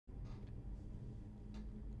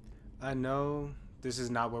I know this is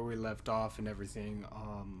not where we left off and everything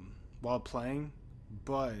while playing,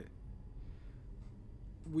 but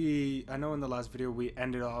I know in the last video we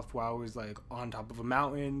ended off while I was like on top of a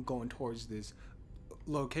mountain going towards this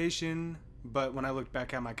location, but when I looked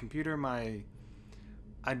back at my computer, I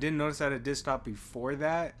didn't notice that it did stop before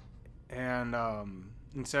that, and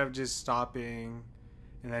instead of just stopping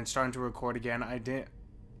and then starting to record again, I didn't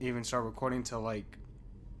even start recording till like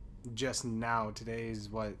just now. Today is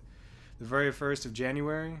what, the very 1st of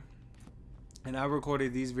January, and I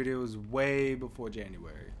recorded these videos way before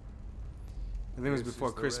January. I think it was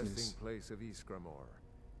before Christmas. This is the resting place of Ysgramor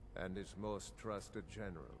and its most trusted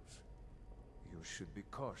generals. You should be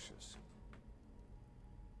cautious.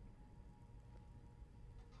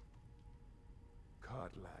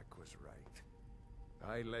 Kodlak was right.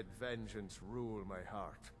 I let vengeance rule my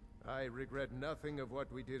heart. I regret nothing of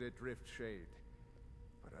what we did at Driftshade,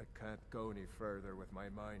 but I can't go any further with my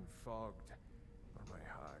mind fogged or my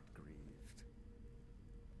heart grieved.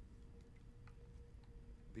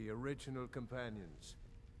 The original companions,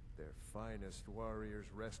 their finest warriors,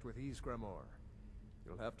 rest with Ysgramor.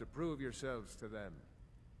 You'll have to prove yourselves to them.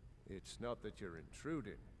 It's not that you're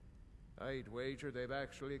intruding. I'd wager they've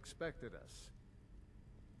actually expected us.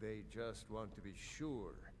 They just want to be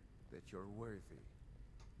sure that you're worthy.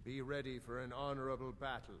 Be ready for an honorable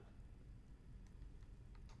battle.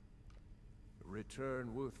 Return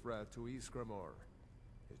Wuthra to Ysgramor.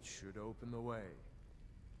 It should open the way.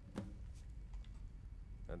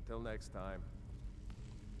 Until next time.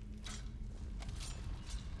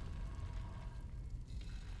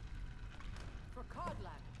 For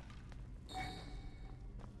Kodlak.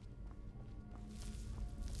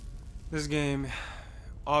 This game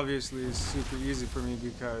obviously is super easy for me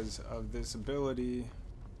because of this ability,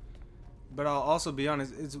 but I'll also be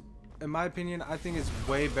honest, it's, in my opinion, I think it's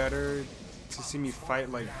way better to see me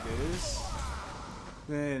fight like this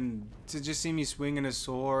than to just see me swinging a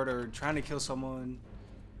sword or trying to kill someone.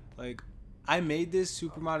 Like, I made this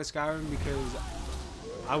super mod of Skyrim because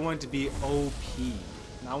I want to be OP,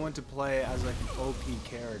 and I want to play as like an OP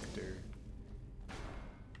character.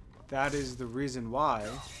 That is the reason why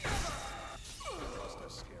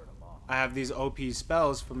I have these OP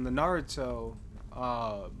spells from the Naruto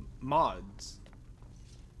mods.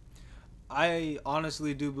 I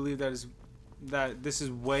honestly do believe that this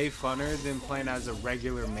is way funner than playing as a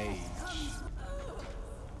regular mage.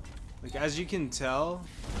 Like, as you can tell,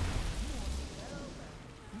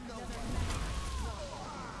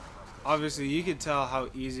 obviously you can tell how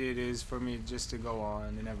easy it is for me just to go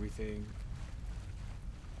on and everything.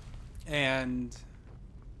 And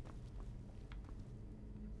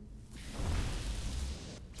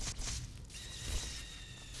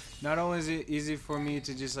not only is it easy for me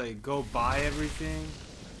to just like go buy everything,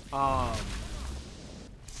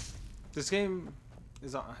 this game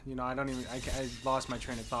is, you know, I lost my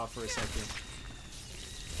train of thought for a second.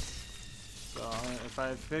 So if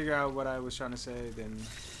I figure out what I was trying to say, then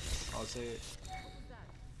I'll say it.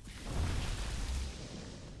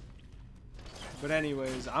 But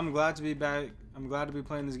anyways, I'm glad to be back. I'm glad to be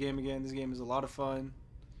playing this game again. This game is a lot of fun.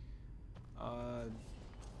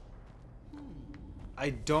 I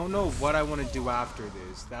don't know what I want to do after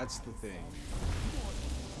this. That's the thing.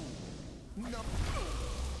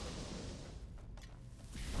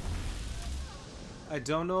 I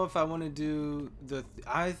don't know if I want to do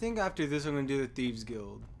I think after this I'm going to do the Thieves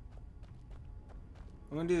Guild.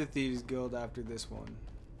 I'm going to do the Thieves Guild after this one.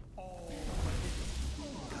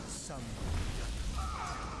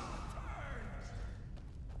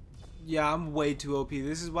 Yeah, I'm way too OP.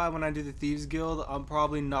 This is why when I do the Thieves Guild, I'm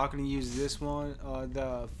probably not going to use this one,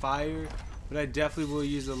 the fire, but I definitely will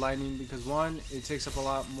use the lightning because, one, it takes up a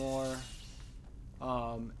lot more,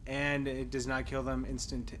 and it does not kill them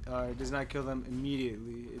it does not kill them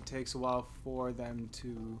immediately. It takes a while for them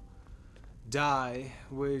to die,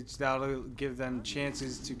 which that'll give them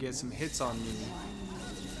chances to get some hits on me.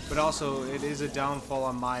 But also, it is a downfall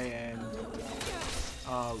on my end.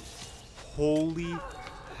 Holy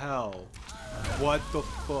hell. What the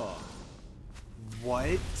fuck?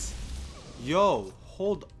 What? Yo,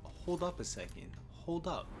 hold up a second. Hold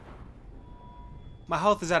up. My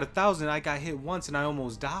health is at 1,000. I got hit once and I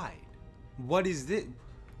almost died. What is this?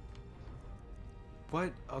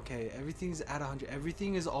 What? Okay, everything's at 100.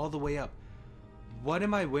 Everything is all the way up. What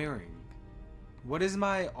am I wearing? What is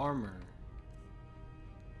my armor?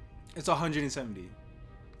 It's 170.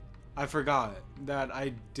 I forgot that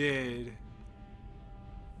I did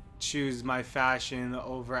choose my fashion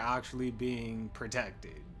over actually being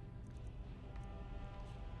protected.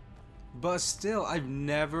 But still, I've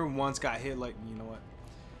never once got hit like, you know what?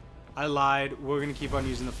 I lied. We're gonna keep on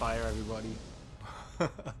using the fire, everybody.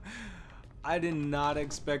 I did not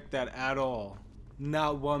expect that at all.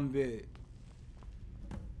 Not one bit.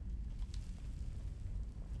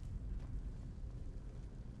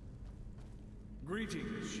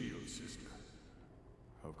 Greetings, Shield Sister.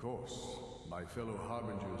 Of course, my fellow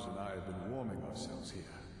Harbingers and I have been warming ourselves here,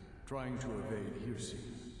 trying to evade hearsay.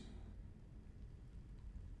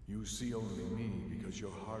 You see only me because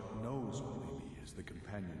your heart knows only me as the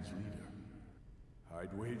Companion's leader.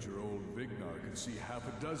 I'd wager old Vignar could see half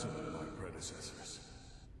a dozen of my predecessors.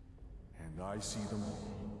 And I see them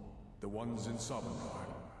all. The ones in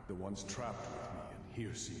Sovngarde, the ones trapped with me in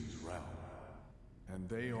Hearsee's realm. And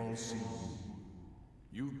they all see you.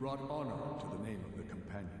 You've brought honor to the name of the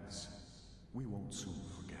Companions. We won't soon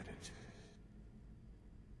forget it.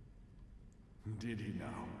 Did he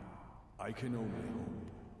now? I can only hope.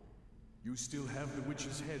 You still have the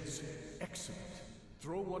witches' heads. Excellent.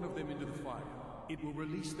 Throw one of them into the fire. It will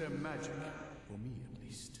release their magic. For me, at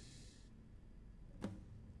least.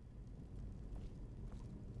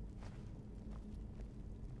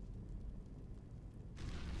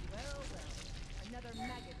 Well, another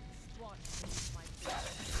maggot squatting beneath my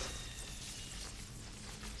feet.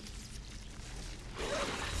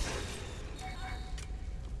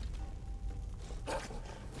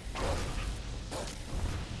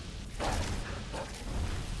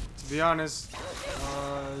 To be honest,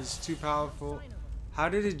 it's too powerful. How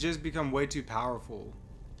did it just become way too powerful?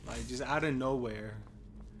 Like, just out of nowhere.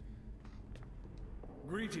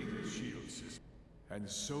 Greetings, Shield Sister. And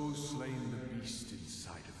so slain the beast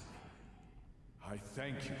inside of me. I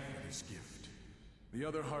thank you for this gift. The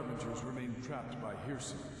other Harbingers remain trapped by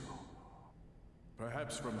Hearsay.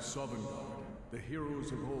 Perhaps from Sovngarde, the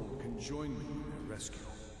heroes of old can join me in their rescue.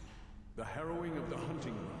 The harrowing of the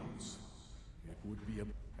hunting grounds. It would be a...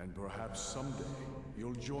 And perhaps someday,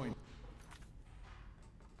 you'll join...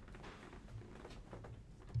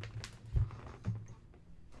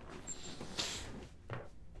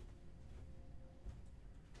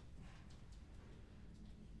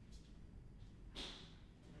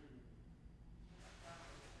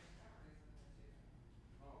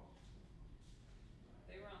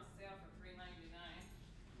 They were on sale for $3.99.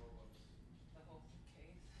 The whole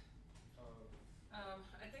case.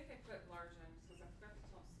 I think they put large in because I forgot to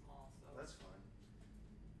tell small. So That's fine.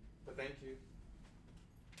 But thank you.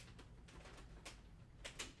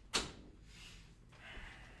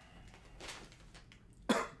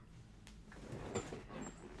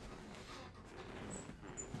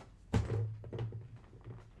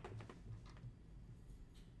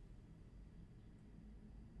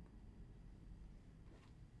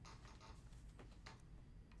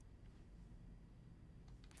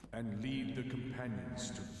 And lead the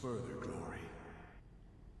Companions to further glory.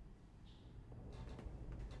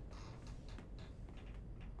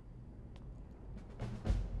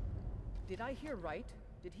 Did I hear right?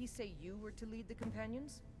 Did he say you were to lead the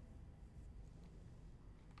Companions?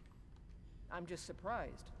 I'm just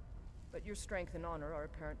surprised. But your strength and honor are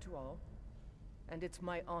apparent to all. And it's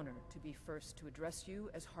my honor to be first to address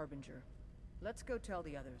you as Harbinger. Let's go tell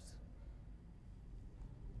the others.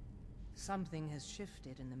 Something has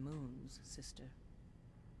shifted in the moons, sister.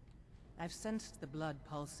 I've sensed the blood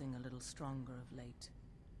pulsing a little stronger of late.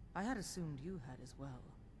 I had assumed you had as well.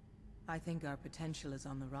 I think our potential is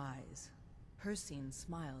on the rise. Hersene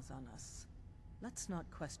smiles on us. Let's not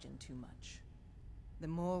question too much. The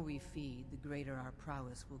more we feed, the greater our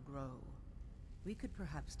prowess will grow. We could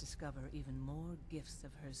perhaps discover even more gifts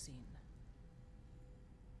of Hersene.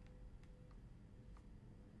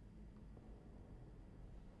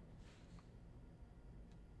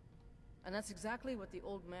 And that's exactly what the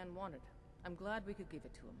old man wanted. I'm glad we could give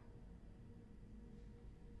it to him.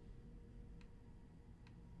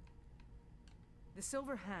 The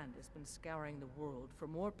Silver Hand has been scouring the world for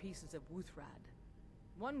more pieces of Wuthrad.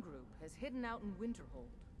 One group has hidden out in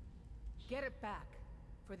Winterhold. Get it back,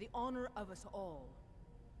 for the honor of us all.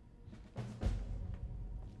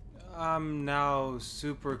 I'm now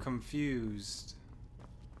super confused.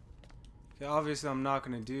 Okay, obviously I'm not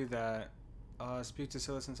gonna do that. Speak to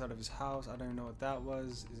Silas inside of his house. I don't even know what that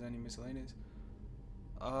was. Is there any miscellaneous?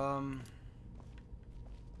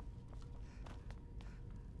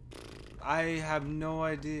 I have no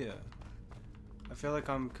idea. I feel like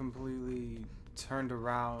I'm completely turned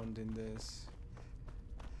around in this.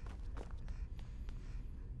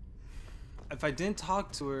 If I didn't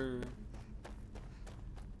talk to her,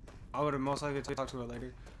 I would have most likely talked to her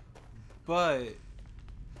later. But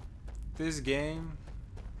this game,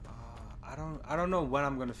 I don't know when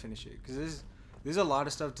I'm gonna finish it, because there's a lot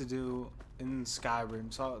of stuff to do in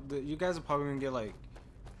Skyrim. So you guys are probably gonna get like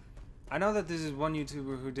I know that this is one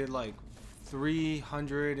YouTuber who did like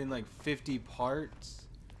 350 parts,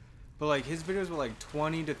 but like his videos were like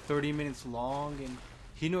 20 to 30 minutes long, and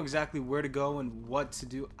he knew exactly where to go and what to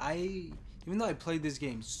do. Even though I played this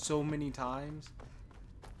game so many times,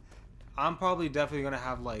 I'm probably definitely gonna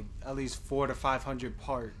have like at least 400 to 500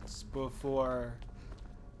 parts before.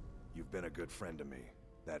 You've been a good friend to me.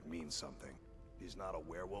 That means something. He's not a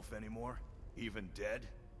werewolf anymore? Even dead?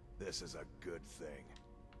 This is a good thing.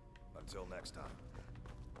 Until next time.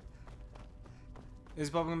 It's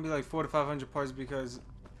probably gonna be like 400 to 500 parts because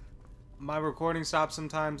my recording stops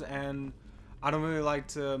sometimes, and I don't really like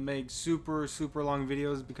to make super long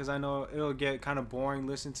videos because I know it'll get kind of boring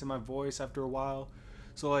listening to my voice after a while.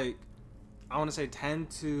 So like, I want to say 10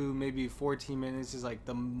 to maybe 14 minutes is like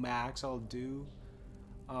the max I'll do.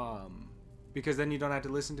 Because then you don't have to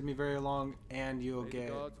listen to me very long, and you'll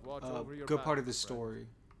get a good part of the story.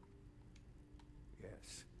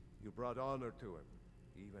 Yes, you brought honor to him,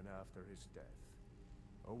 even after his death.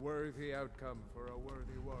 A worthy outcome for a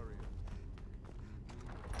worthy warrior.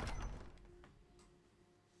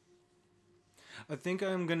 I think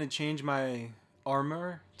I'm gonna change my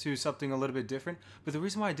armor to something a little bit different. But the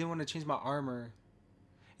reason why I didn't want to change my armor,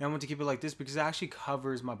 and I want to keep it like this, because it actually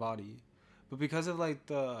covers my body. But because of like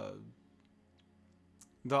the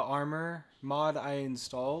armor mod I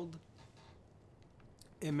installed,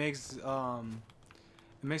 it makes it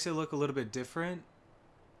look a little bit different,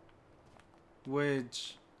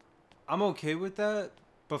 which I'm okay with that.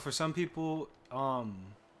 But for some people,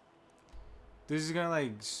 this is gonna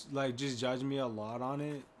like just judge me a lot on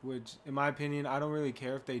it, which in my opinion I don't really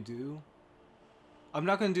care if they do. I'm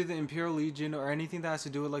not gonna do the Imperial Legion or anything that has to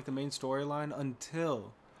do with like the main storyline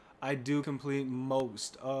until I do complete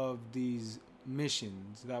most of these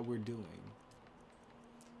missions that we're doing.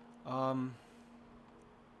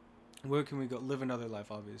 Where can we go? Live another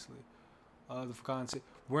life, obviously. The Forgotten City.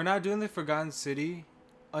 We're not doing the Forgotten City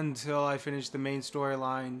until I finish the main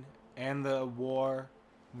storyline and the war.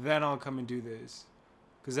 Then I'll come and do this,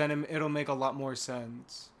 because then it'll make a lot more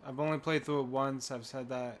sense. I've only played through it once. I've said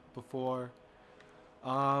that before.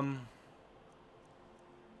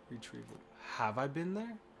 Retrieval. Have I been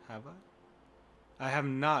there? Have I? I have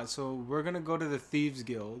not. So we're gonna go to the Thieves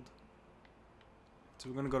Guild. So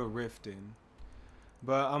we're gonna go to Riften.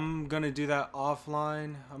 But I'm gonna do that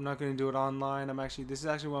offline. I'm not gonna do it online. This is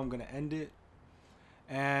actually where I'm gonna end it.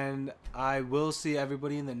 And I will see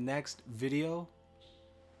everybody in the next video.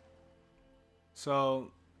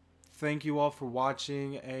 So thank you all for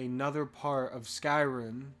watching another part of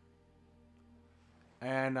Skyrim.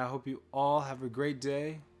 And I hope you all have a great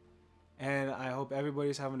day. And I hope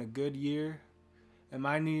everybody's having a good year. And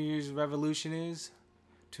my New Year's resolution is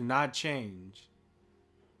to not change.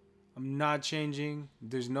 I'm not changing.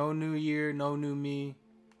 There's no new year, no new me.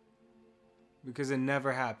 Because it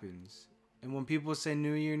never happens. And when people say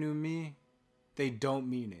new year, new me, they don't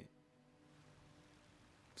mean it.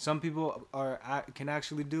 Some people can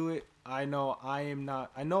actually do it. I know I am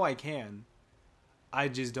not. I know I can. I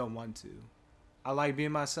just don't want to. I like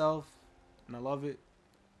being myself, and I love it.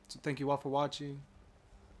 So thank you all for watching.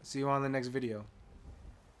 See you on the next video.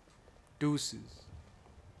 Deuces.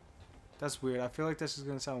 That's weird. I feel like that's just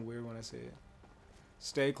gonna sound weird when I say it.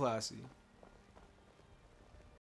 Stay classy.